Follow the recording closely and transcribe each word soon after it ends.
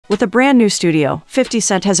With a brand new studio, 50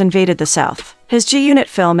 Cent has invaded the South. His G-Unit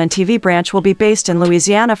film and TV branch will be based in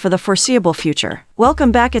Louisiana for the foreseeable future.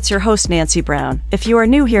 Welcome back, it's your host Nancy Brown. If you are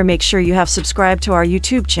new here, make sure you have subscribed to our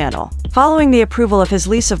YouTube channel. Following the approval of his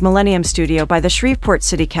lease of Millennium Studio by the Shreveport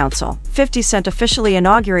City Council, 50 Cent officially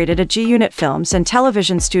inaugurated a G-Unit Films and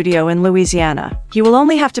Television studio in Louisiana. He will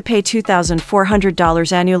only have to pay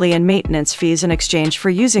 $2,400 annually in maintenance fees in exchange for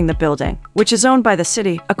using the building, which is owned by the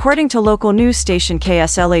city, according to local news station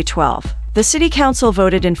KSLA 12. The City Council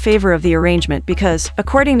voted in favor of the arrangement because,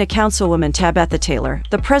 according to Councilwoman Tabitha Taylor,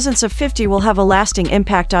 the presence of 50 will have a lasting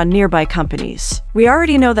impact on nearby companies. "We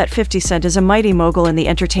already know that 50 Cent is a mighty mogul in the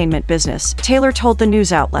entertainment business," Taylor told the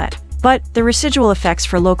news outlet. "But the residual effects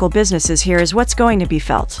for local businesses here is what's going to be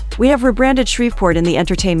felt. We have rebranded Shreveport in the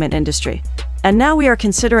entertainment industry. And now we are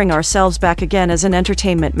considering ourselves back again as an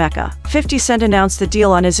entertainment mecca." 50 Cent announced the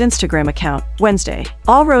deal on his Instagram account Wednesday.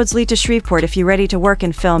 "All roads lead to Shreveport if you're ready to work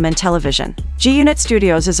in film and television. G-Unit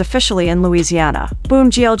Studios is officially in Louisiana.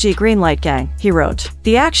 Boom GLG Greenlight Gang," he wrote.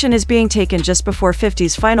 The action is being taken just before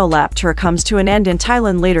 50's final lap tour comes to an end in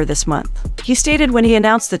Thailand later this month. He stated when he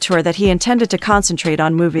announced the tour that he intended to concentrate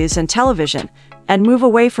on movies and television and move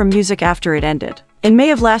away from music after it ended. In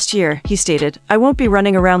May of last year, he stated, "I won't be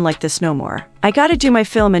running around like this no more. I gotta do my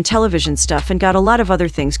film and television stuff and got a lot of other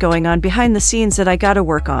things going on behind the scenes that I gotta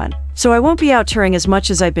work on. So I won't be out touring as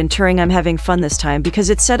much as I've been touring. I'm having fun this time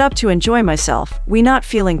because it's set up to enjoy myself. We not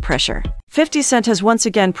feeling pressure." 50 Cent has once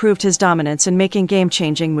again proved his dominance in making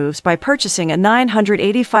game-changing moves by purchasing a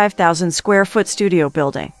 985,000 square foot studio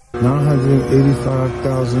building.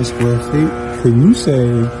 985,000 square feet? Can you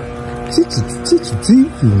say...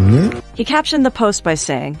 He captioned the post by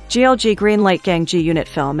saying, "GLG Greenlight Gang G-Unit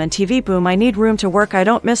Film and TV Boom, I need room to work I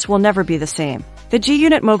don't miss, will never be the same." The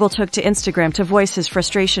G-Unit mogul took to Instagram to voice his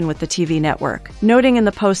frustration with the TV network, noting in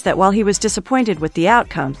the post that while he was disappointed with the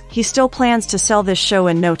outcome, he still plans to sell this show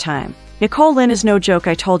in no time. "Nicole Lynn is no joke,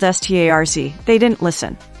 I told STARZ. They didn't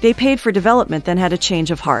listen. They paid for development then had a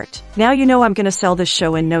change of heart. Now you know I'm gonna sell this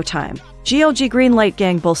show in no time. GLG Greenlight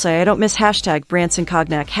Gang Bullseye, I don't miss hashtag Branson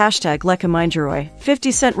Cognac hashtag Leka Mindjeroy,"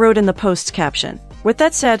 50 Cent wrote in the post's caption. With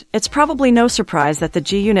that said, it's probably no surprise that the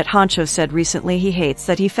G-Unit honcho said recently he hates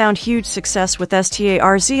that he found huge success with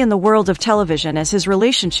STARZ in the world of television as his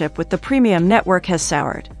relationship with the premium network has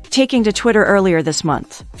soured. Taking to Twitter earlier this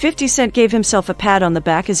month, 50 Cent gave himself a pat on the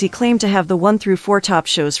back as he claimed to have the 1 through 4 top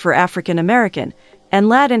shows for African American and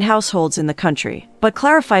Latin households in the country, but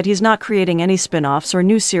clarified he's not creating any spin-offs or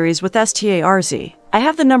new series with STARZ. "I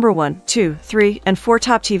have the number 1, 2, 3, and 4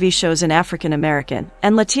 top TV shows in African American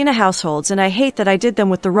and Latina households, and I hate that I did them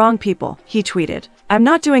with the wrong people," he tweeted. "I'm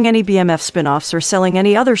not doing any BMF spin-offs or selling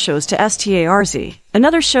any other shows to STARZ."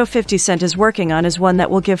 Another show 50 Cent is working on is one that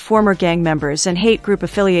will give former gang members and hate group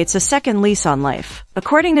affiliates a second lease on life.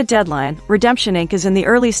 According to Deadline, Redemption Inc. is in the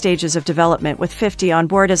early stages of development with 50 on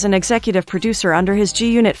board as an executive producer under his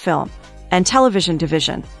G-Unit Film and Television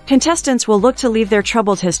division. Contestants will look to leave their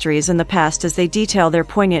troubled histories in the past as they detail their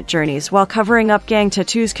poignant journeys while covering up gang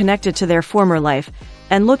tattoos connected to their former life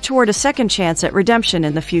and look toward a second chance at redemption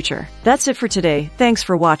in the future. That's it for today. Thanks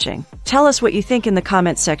for watching. Tell us what you think in the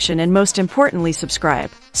comment section and most importantly subscribe.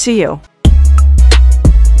 See you.